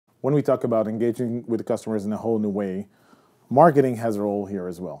when we talk about engaging with the customers in a whole new way, marketing has a role here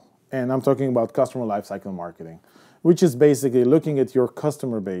as well. And I'm talking about customer lifecycle marketing, which is basically looking at your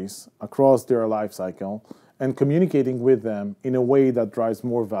customer base across their lifecycle and communicating with them in a way that drives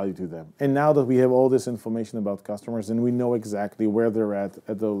more value to them. And now that we have all this information about customers and we know exactly where they're at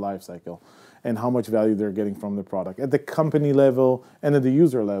the lifecycle and how much value they're getting from the product, at the company level and at the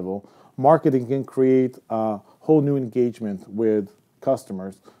user level, marketing can create a whole new engagement with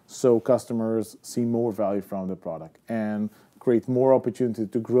customers so customers see more value from the product and create more opportunity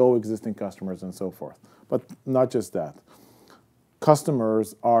to grow existing customers and so forth. But not just that.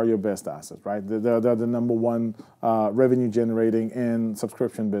 Customers are your best asset, right? They're the number one revenue generating in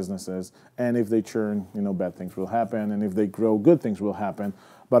subscription businesses. And if they churn, bad things will happen. And if they grow, good things will happen.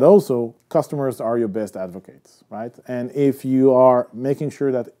 But also, customers are your best advocates, right? And if you are making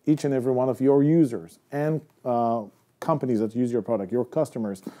sure that each and every one of your users and companies that use your product, your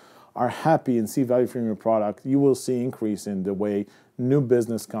customers, are happy and see value from your product, you will see increase in the way new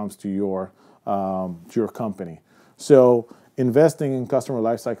business comes to your company. So investing in customer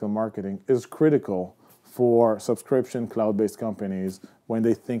lifecycle marketing is critical for subscription cloud-based companies when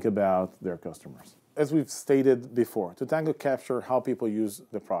they think about their customers. As we've stated before, Totango captures how people use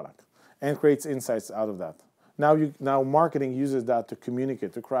the product and creates insights out of that. Now marketing uses that to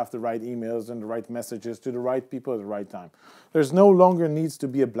communicate, to craft the right emails and the right messages to the right people at the right time. There's no longer needs to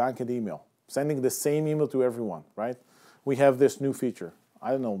be a blanket email, sending the same email to everyone, right? We have this new feature.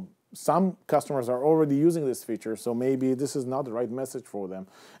 I don't know, some customers are already using this feature, so maybe this is not the right message for them.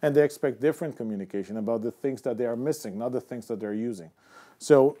 And they expect different communication about the things that they are missing, not the things that they're using.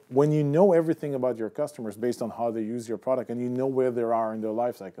 So when you know everything about your customers based on how they use your product and you know where they are in their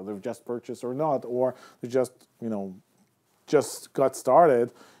life cycle, they've just purchased or not, or they just got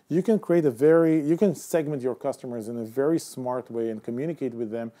started, you can segment your customers in a very smart way and communicate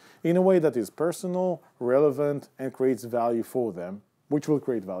with them in a way that is personal, relevant, and creates value for them, which will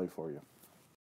create value for you.